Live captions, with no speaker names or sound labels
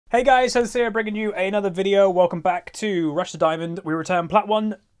Hey guys, Fizz here bringing you another video. Welcome back to Rush to Diamond. We return Plat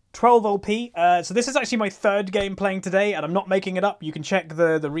 1, 12 LP. So this is actually my third game playing today, and I'm not making it up. You can check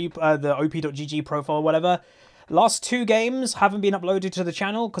the op.gg profile or whatever. Last two games haven't been uploaded to the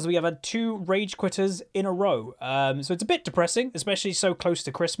channel because we have had two rage quitters in a row. So it's a bit depressing, especially so close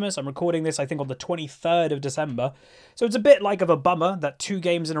to Christmas. I'm recording this, I think, on the 23rd of December. So it's a bit like of a bummer that two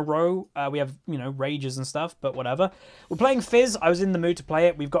games in a row, we have, you know, rages and stuff, but whatever. We're playing Fizz. I was in the mood to play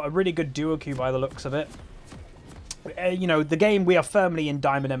it. We've got a really good duo queue by the looks of it. You know, the game, we are firmly in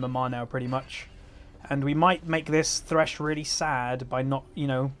Diamond MMR now, pretty much. And we might make this Thresh really sad by not, you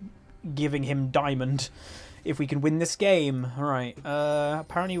know, giving him Diamond. If we can win this game. Alright,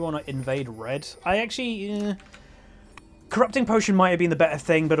 apparently you want to invade red. I actually... Corrupting Potion might have been the better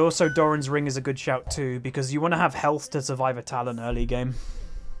thing, but also Doran's Ring is a good shout too, because you want to have health to survive a Talon early game.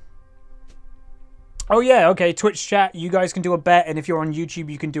 Oh yeah, okay, Twitch chat, you guys can do a bet, and if you're on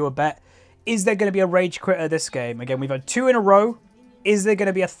YouTube, you can do a bet. Is there going to be a rage quitter this game? Again, we've had two in a row. Is there going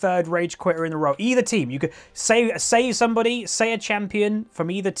to be a third rage quitter in a row? Either team. You could say somebody, say a champion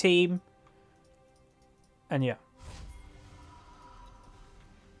from either team. And yeah.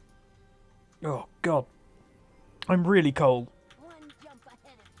 Oh, God. I'm really cold.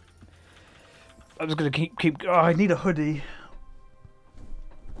 I'm just going to keep... Oh, I need a hoodie.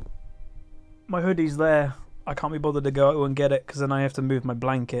 My hoodie's there. I can't be bothered to go out and get it because then I have to move my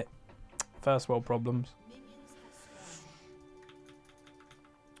blanket. First world problems.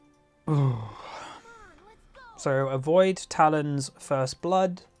 Ooh. So, avoid Talon's first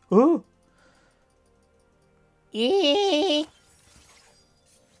blood. Ooh! Okay.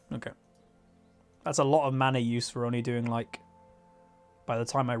 That's a lot of mana use for only doing, like, by the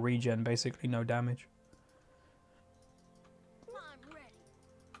time I regen, basically no damage.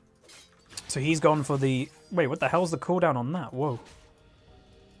 So he's gone for the... Wait, what the hell's the cooldown on that? Whoa.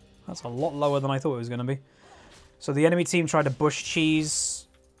 That's a lot lower than I thought it was going to be. So the enemy team tried to bush cheese,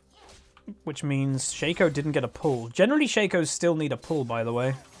 which means Shaco didn't get a pull. Generally, Shacos still need a pull, by the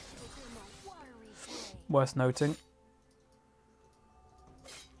way. Worth noting.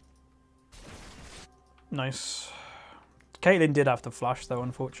 Nice. Caitlyn did have to flash, though,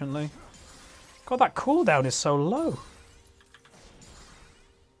 unfortunately. God, that cooldown is so low.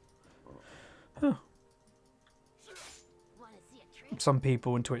 Huh. Some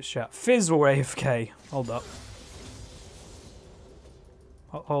people in Twitch chat. Fizz or AFK? Hold up.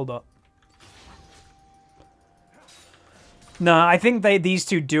 Hold up. No, I think these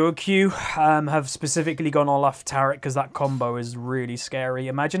two duo queue have specifically gone Olaf Taric because that combo is really scary.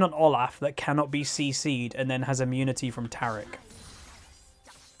 Imagine an Olaf that cannot be CC'd and then has immunity from Taric.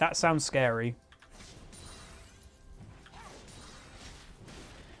 That sounds scary.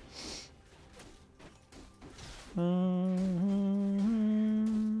 Oh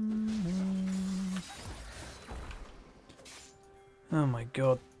my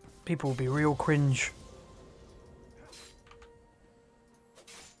god. People will be real cringe.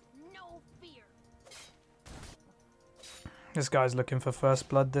 This guy's looking for first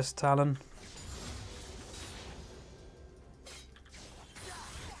blood, this Talon.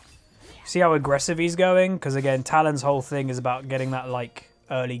 See how aggressive he's going? Because again, Talon's whole thing is about getting that, like,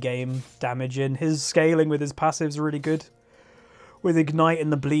 early game damage in. His scaling with his passive's really good. With Ignite and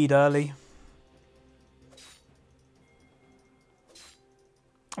the bleed early.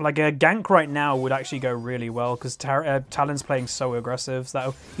 Like, a gank right now would actually go really well, because Talon's playing so aggressive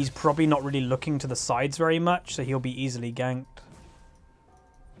that he's probably not really looking to the sides very much, so he'll be easily ganked.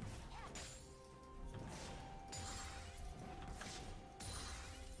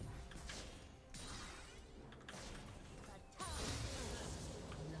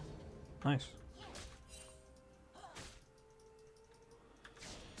 Nice.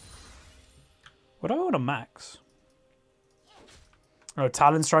 What do I want to max? Oh,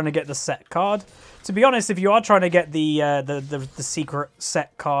 Talon's trying to get the set card. To be honest, if you are trying to get the secret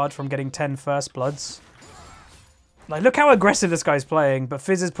set card from getting 10 first bloods, like, look how aggressive this guy's playing. But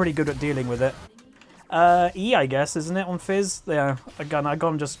Fizz is pretty good at dealing with it. E, I guess, isn't it on Fizz? Yeah, again, I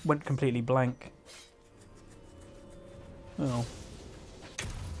just went completely blank. Oh.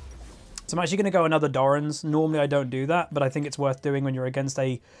 So I'm actually going to go another Doran's. Normally I don't do that, but I think it's worth doing when you're against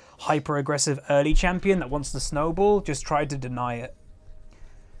a hyper-aggressive early champion that wants to snowball. Just try to deny it.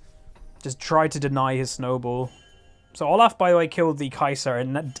 Just try to deny his snowball. So Olaf, by the way, killed the Kaiser,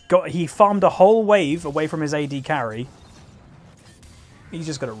 and he farmed a whole wave away from his AD carry. He's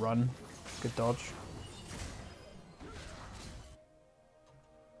just going to run. Good dodge.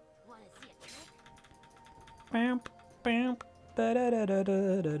 Bam, bam, da da da da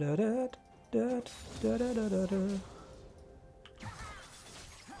da da da da da da da da.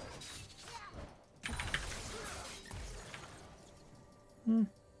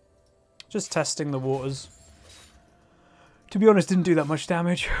 Just testing the waters. To be honest, didn't do that much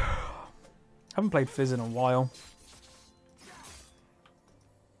damage. Haven't played Fizz in a while.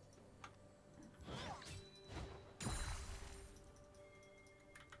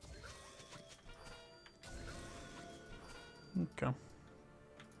 Okay.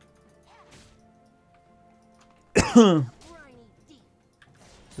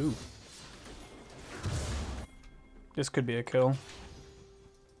 Ooh. This could be a kill.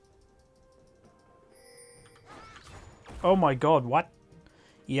 Oh my god, what?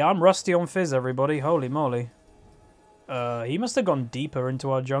 Yeah, I'm rusty on Fizz, everybody. Holy moly. He must have gone deeper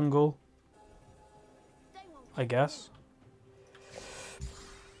into our jungle. I guess.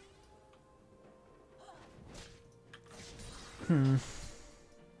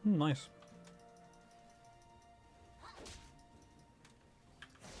 Nice.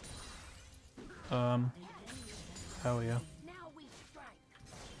 Hell yeah.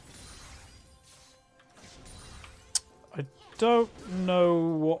 I don't know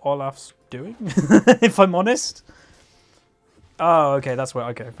what Olaf's doing, if I'm honest. Oh, okay, that's where.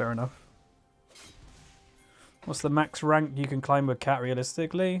 Okay, fair enough. What's the max rank you can climb with Cat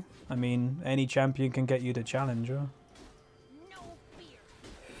realistically? I mean, any champion can get you to Challenger.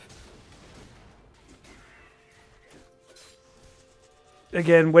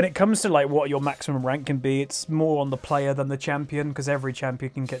 Again, when it comes to like what your maximum rank can be, it's more on the player than the champion, because every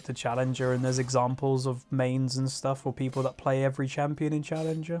champion can get to Challenger, and there's examples of mains and stuff or people that play every champion in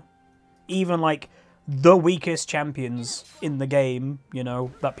Challenger. Even like the weakest champions in the game, you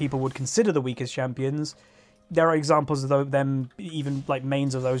know, that people would consider the weakest champions, there are examples of them, even like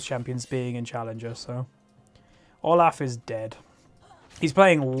mains of those champions being in Challenger, so. Olaf is dead. He's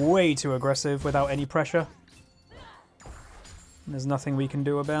playing way too aggressive without any pressure. There's nothing we can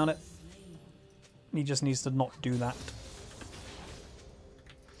do about it. He just needs to not do that.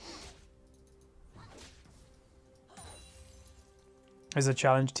 There's a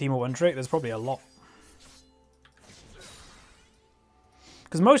challenge team or one trick. There's probably a lot.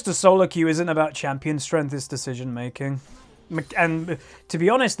 Because most of solo queue isn't about champion strength, it's decision making. And to be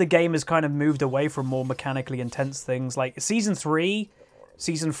honest, the game has kind of moved away from more mechanically intense things. Like Season 3,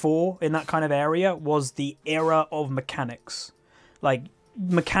 Season 4, in that kind of area, was the era of mechanics. Like,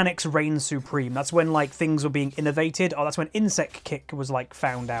 mechanics reign supreme. That's when, like, things were being innovated. Oh, that's when Insect Kick was, like,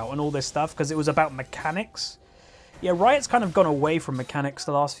 found out and all this stuff, because it was about mechanics. Yeah, Riot's kind of gone away from mechanics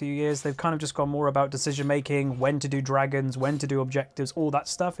the last few years. They've kind of just gone more about decision-making, when to do dragons, when to do objectives. All that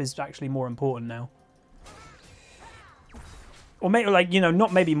stuff is actually more important now. Or maybe, like, you know,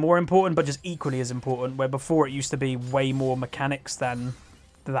 not maybe more important, but just equally as important, where before it used to be way more mechanics than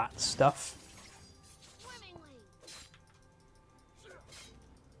that stuff.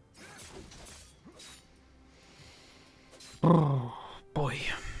 Oh, boy.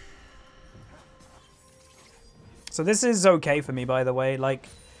 So this is okay for me, by the way. Like,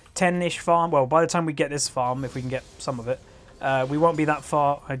 10-ish farm. Well, by the time we get this farm, if we can get some of it, we won't be that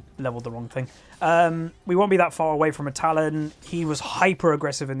far. I leveled the wrong thing. We won't be that far away from a Talon. He was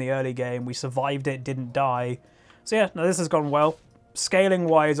hyper-aggressive in the early game. We survived it, didn't die. So yeah, no, this has gone well.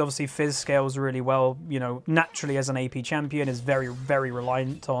 Scaling-wise, obviously, Fizz scales really well. You know, naturally, as an AP champion, is very, very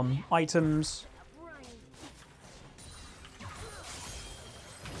reliant on items.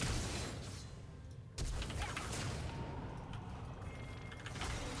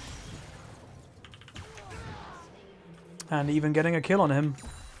 And even getting a kill on him.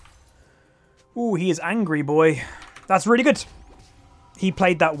 Ooh, he is angry, boy. That's really good. He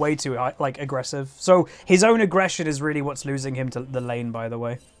played that way too, like, aggressive. So his own aggression is really what's losing him to the lane, by the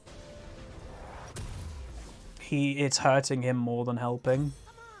way. It's hurting him more than helping.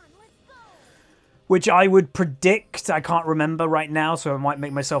 Which I would predict, I can't remember right now, so I might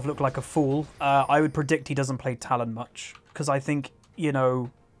make myself look like a fool. I would predict he doesn't play Talon much. Because I think, you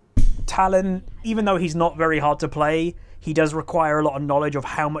know, Talon, even though he's not very hard to play, he does require a lot of knowledge of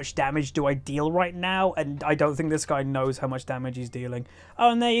how much damage do I deal right now, and I don't think this guy knows how much damage he's dealing. Oh,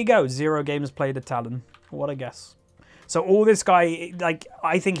 and there you go. 0 games played a Talon. What a guess. So all this guy, like,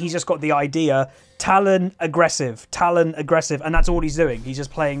 I think he's just got the idea, Talon aggressive, and that's all he's doing. He's just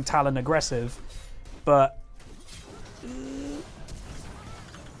playing Talon aggressive, but...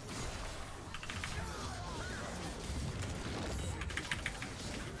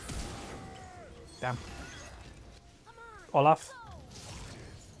 Damn. Olaf.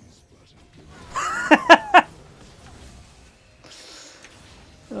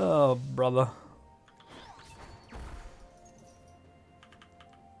 Oh, brother.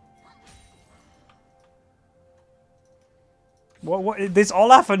 What? This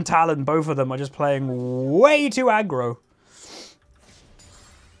Olaf and Talon, both of them are just playing way too aggro.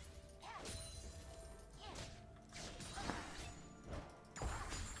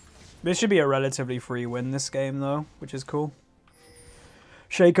 This should be a relatively free win this game, though, which is cool.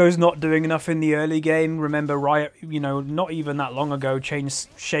 Shaco's not doing enough in the early game. Remember, Riot, you know, not even that long ago, changed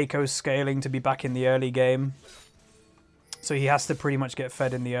Shaco's scaling to be back in the early game. So he has to pretty much get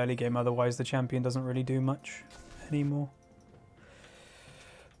fed in the early game, otherwise the champion doesn't really do much anymore.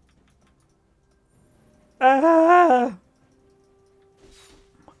 Ah!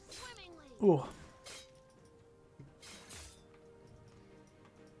 Oh.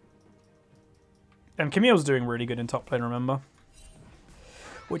 And Camille's doing really good in top lane, remember?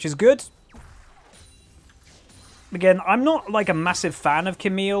 Which is good. Again, I'm not like a massive fan of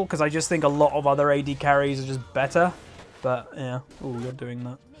Camille, because I just think a lot of other AD carries are just better. But, yeah. Oh, you're doing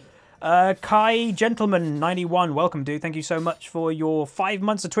that. Kai Gentleman 91, welcome, dude. Thank you so much for your 5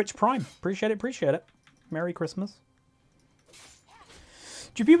 months of Twitch Prime. Appreciate it, appreciate it. Merry Christmas.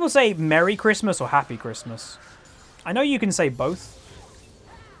 Do people say Merry Christmas or Happy Christmas? I know you can say both.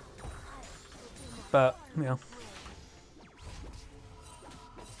 But, you know.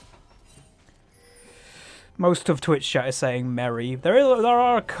 Most of Twitch chat is saying Merry. There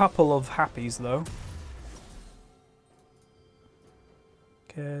are a couple of Happies, though.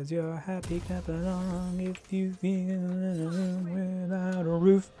 Cause you're happy, clap along if you feel without a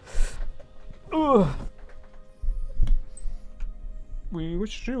roof. Ugh. We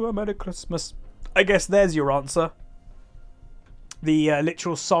wish you a Merry Christmas. I guess there's your answer. The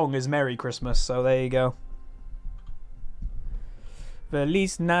literal song is Merry Christmas, so there you go.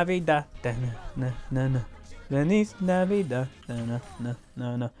 Feliz Navidad. Na, na, na. Feliz Navidad. Na, na,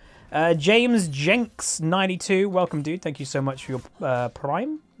 na, na. James Jenks 92, welcome, dude. Thank you so much for your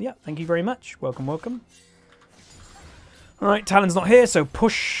Prime. Yeah, thank you very much. Welcome, welcome. All right, Talon's not here, so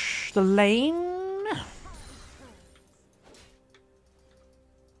push the lane.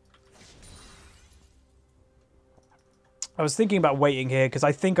 I was thinking about waiting here because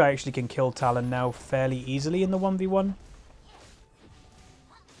I think I actually can kill Talon now fairly easily in the 1v1.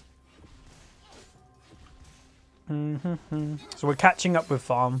 So we're catching up with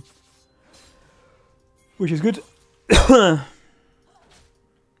farm, which is good. Do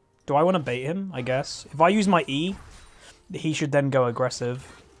I want to bait him? I guess. If I use my E, he should then go aggressive.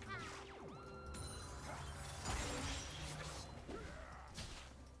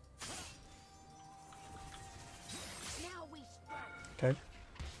 Okay,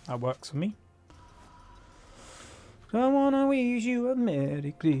 that works for me. I wanna wish you a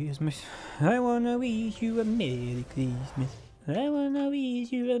Merry Christmas. I wanna wish you a Merry Christmas. I wanna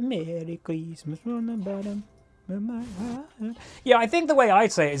wish you a Merry Christmas from the bottom of my heart. Yeah, I think the way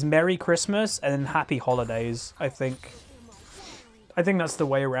I'd say it is Merry Christmas and then Happy Holidays. I think that's the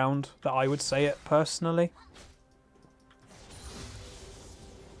way around that I would say it personally.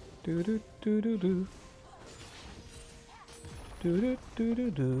 Do do do do do. Do do do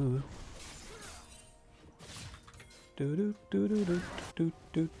do do. Do do do do do do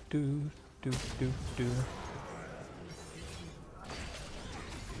do do do do do.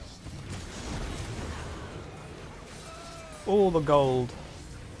 All the gold.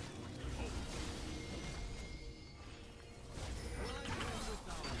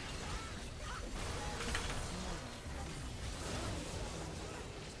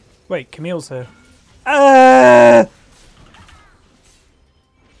 Wait, Camille's here. Ah!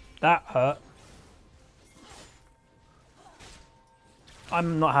 That hurt.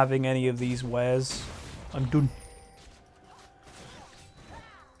 I'm not having any of these wares. I'm done.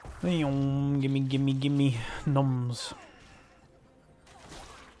 Gimme, gimme, gimme. Noms.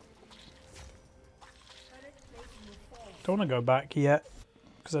 Don't want to go back yet.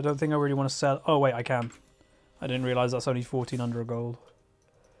 Because I don't think I really want to sell. Oh, wait, I can. I didn't realise that's only 1400 gold.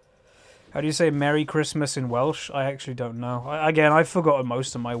 How do you say Merry Christmas in Welsh? I actually don't know. Again, I've forgotten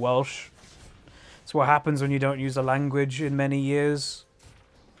most of my Welsh. It's what happens when you don't use a language in many years.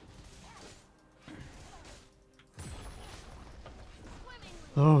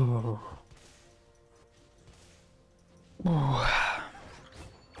 Oh. Ooh.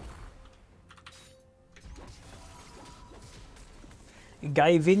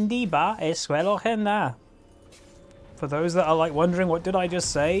 Gai Vindi ba esquelochena. For those that are like wondering what did I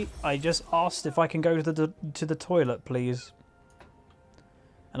just say, I just asked if I can go to the toilet, please.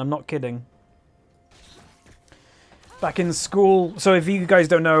 And I'm not kidding. Back in school, so if you guys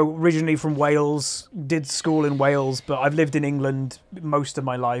don't know, originally from Wales, did school in Wales, but I've lived in England most of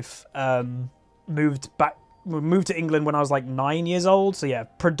my life. Moved to England when I was like 9 years old, so yeah,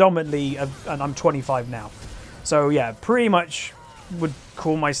 predominantly, and I'm 25 now. So yeah, pretty much would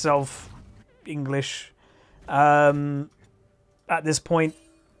call myself English at this point,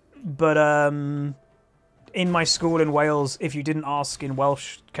 but in my school in Wales, if you didn't ask in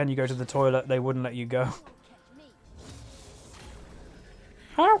Welsh, can you go to the toilet, they wouldn't let you go.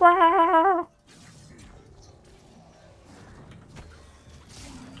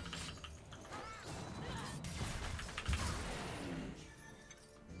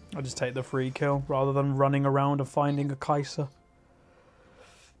 I'll just take the free kill rather than running around and finding a Kai'Sa.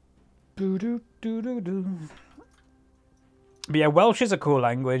 But yeah, Welsh is a cool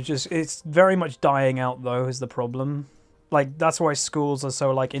language. It's very much dying out, though, is the problem. Like, that's why schools are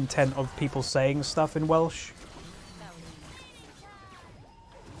so, like, intent of people saying stuff in Welsh.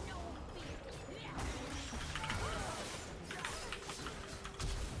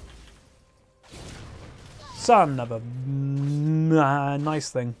 Son of a nice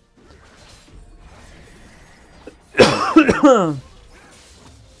thing.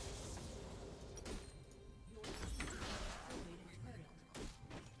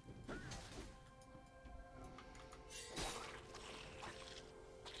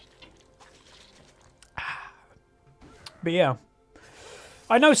 But yeah,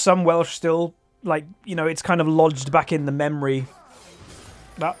 I know some Welsh still, like, you know, it's kind of lodged back in the memory.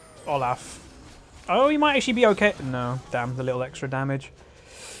 That Olaf. Oh, he might actually be okay. No, damn, the little extra damage.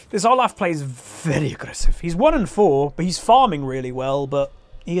 This Olaf plays very aggressive. He's 1-4, but he's farming really well, but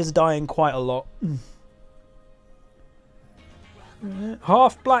he is dying quite a lot.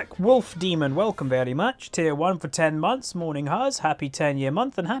 Half Black Wolf Demon, welcome very much. Tier 1 for 10 months. Morning, Huz. Happy 10-year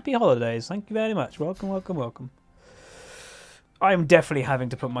month and happy holidays. Thank you very much. Welcome, welcome, welcome. I am definitely having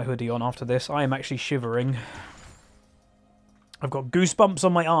to put my hoodie on after this. I am actually shivering. I've got goosebumps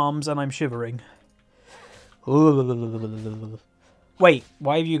on my arms and I'm shivering. Wait,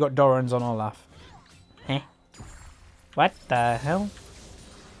 why have you got Dorans on Olaf? Huh? What the hell?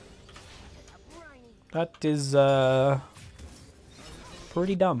 That is,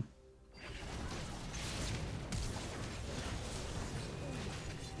 pretty dumb.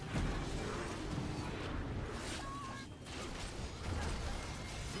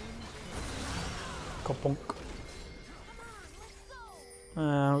 Kapunk.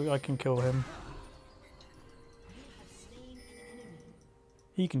 I can kill him.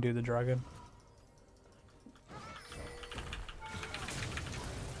 He can do the dragon.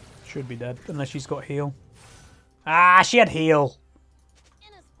 Should be dead, unless she's got heal. Ah, she had heal.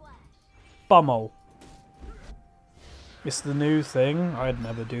 Bummo. It's the new thing. I'd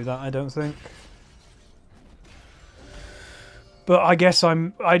never do that, I don't think. But I guess I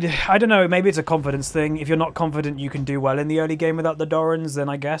don't know, maybe it's a confidence thing. If you're not confident you can do well in the early game without the Dorans, then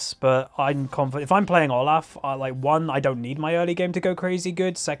I guess. But I'm confident. If I'm playing Olaf, like, one, I don't need my early game to go crazy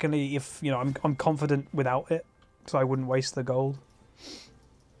good. Secondly, if, you know, I'm confident without it, so I wouldn't waste the gold.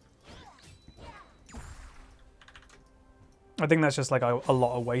 I think that's just like a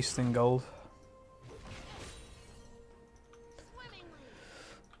lot of wasting gold.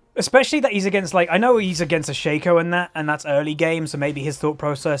 Especially that he's against, like, I know he's against a Shaco and that's early game, so maybe his thought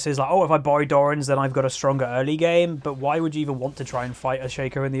process is like, oh, if I buy Dorans, then I've got a stronger early game. But why would you even want to try and fight a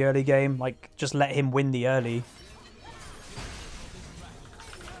Shaco in the early game? Like, just let him win the early.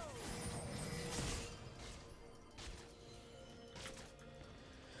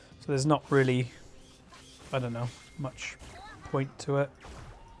 So there's not really, I don't know, much point to it.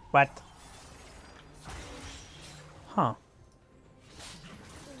 What? Huh.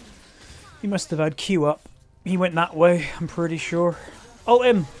 He must have had Q up. He went that way, I'm pretty sure. Ult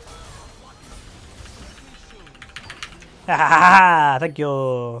him! Ha ha ha! Thank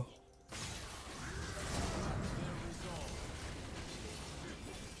you!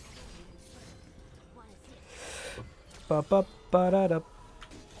 Ba ba ba da da.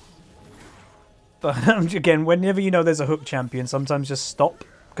 But again, whenever you know there's a hook champion, sometimes just stop.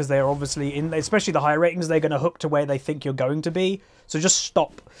 Because they're obviously in, especially the high ratings, they're going to hook to where they think you're going to be. So just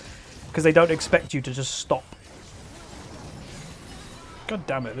stop. Because they don't expect you to just stop. God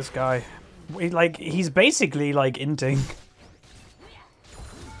damn it, this guy. He's basically, like, inting.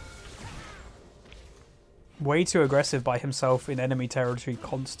 Way too aggressive by himself in enemy territory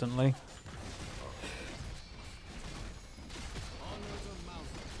constantly.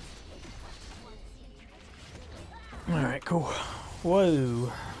 Alright, cool.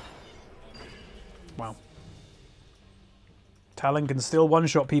 Whoa. Wow. Talon can still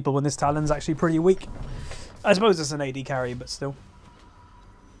one-shot people when this Talon's actually pretty weak. I suppose it's an AD carry, but still.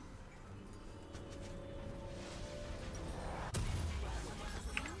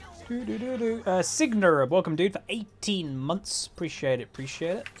 Signer, welcome, dude, for 18 months. Appreciate it,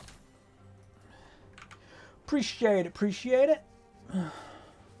 appreciate it. Appreciate it, appreciate it.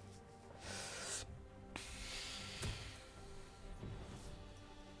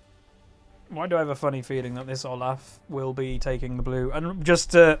 Why do I have a funny feeling that this Olaf will be taking the blue? And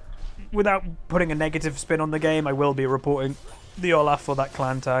just without putting a negative spin on the game, I will be reporting the Olaf for that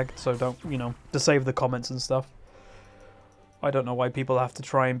clan tag. So don't, you know, to save the comments and stuff. I don't know why people have to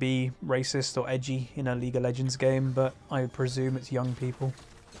try and be racist or edgy in a League of Legends game, but I presume it's young people.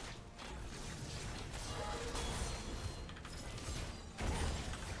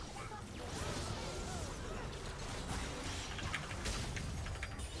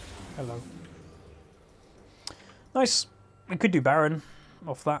 Hello. Nice. We could do Baron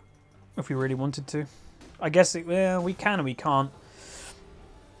off that if we really wanted to. I guess yeah, we can and we can't.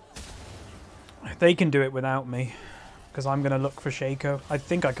 They can do it without me. Because I'm going to look for Shaco. I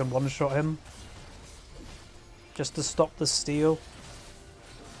think I can one-shot him. Just to stop the steal.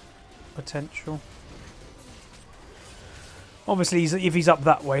 Potential. Obviously, if he's up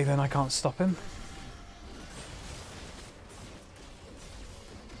that way, then I can't stop him.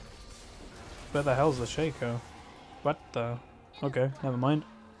 Where the hell's the Shaco? What the... Okay, never mind.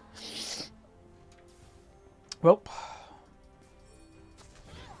 Well...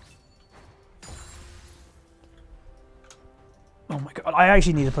 Oh my god, I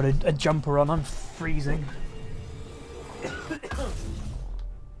actually need to put a jumper on, I'm freezing.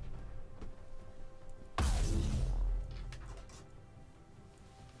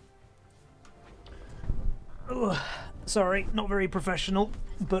 Ugh, sorry, not very professional,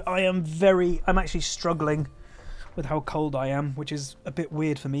 but I'm actually struggling with how cold I am, which is a bit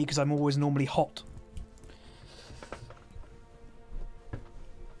weird for me because I'm always normally hot.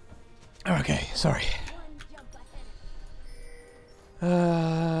 Okay, sorry.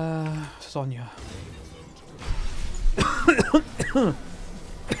 Sonya.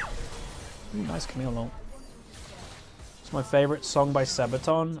 Nice Camille ult. It's my favourite song by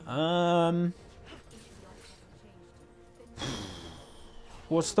Sabaton.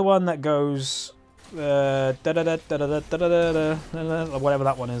 What's the one that goes whatever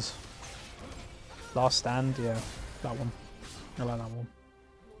that one is? Last Stand, yeah. That one. I like that one.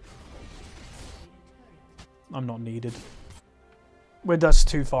 I'm not needed. We're just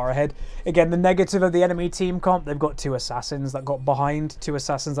too far ahead. Again, the negative of the enemy team comp, they've got two assassins that got behind. Two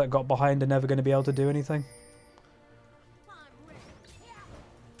assassins that got behind are never going to be able to do anything.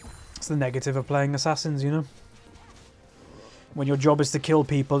 It's the negative of playing assassins, you know? When your job is to kill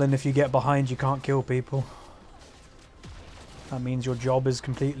people, and if you get behind, you can't kill people. That means your job is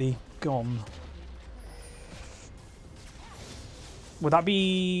completely gone. Would that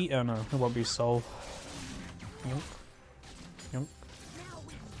be... Oh no, it won't be Sol. Nope. Nope.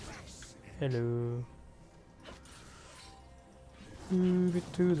 Hello. Move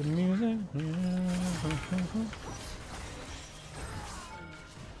it to the music.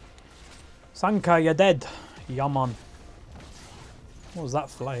 Sanka, you're dead. Yaman. What was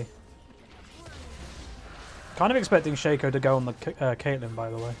that flay? Kind of expecting Shaco to go on the Caitlyn, by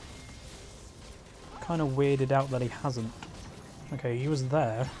the way. Kind of weirded out that he hasn't. Okay, he was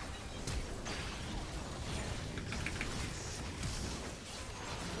there.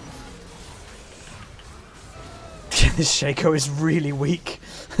 This Shaco is really weak.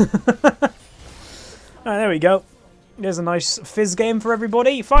 Alright, there we go. There's a nice Fizz game for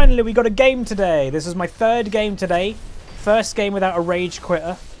everybody. Finally, we got a game today. This is my third game today. First game without a rage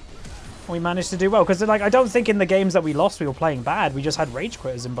quitter. We managed to do well. Because like, I don't think in the games that we lost we were playing bad. We just had rage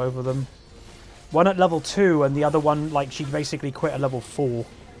quitters in both of them. One at level 2 and the other one, like, she basically quit at level 4.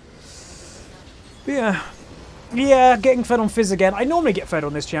 But yeah. Yeah, getting fed on Fizz again. I normally get fed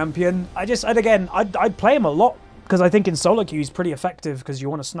on this champion. I'd play him a lot. Because I think in solo queue he's pretty effective because you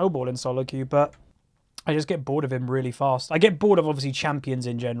want to snowball in solo queue, but I just get bored of him really fast. I get bored of obviously champions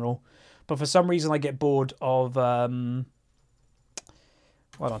in general, but for some reason I get bored of hold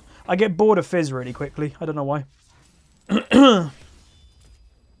on. I get bored of Fizz really quickly. I don't know why.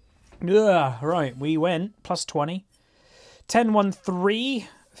 Yeah, right, we went plus 20. 10-1-3.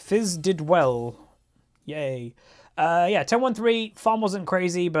 Fizz did well. Yay. Yeah, 10-1-3, farm wasn't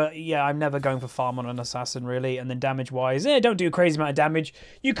crazy, but yeah, I'm never going for farm on an assassin, really. And then damage-wise, don't do a crazy amount of damage.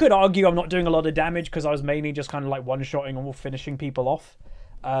 You could argue I'm not doing a lot of damage because I was mainly just kind of like one-shotting or finishing people off.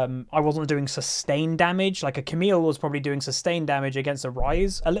 I wasn't doing sustained damage. Like a Camille was probably doing sustained damage against a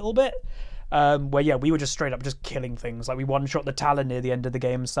Ryze a little bit. Where, yeah, we were just straight up just killing things. Like, we one-shot the Talon near the end of the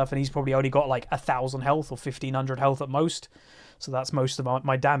game and stuff, and he's probably only got like 1,000 health or 1,500 health at most. So that's most of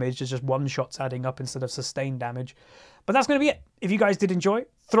my damage, is just one-shots adding up instead of sustained damage. But that's going to be it. If you guys did enjoy,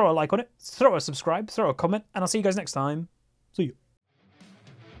 throw a like on it, throw a subscribe, throw a comment, and I'll see you guys next time. See you.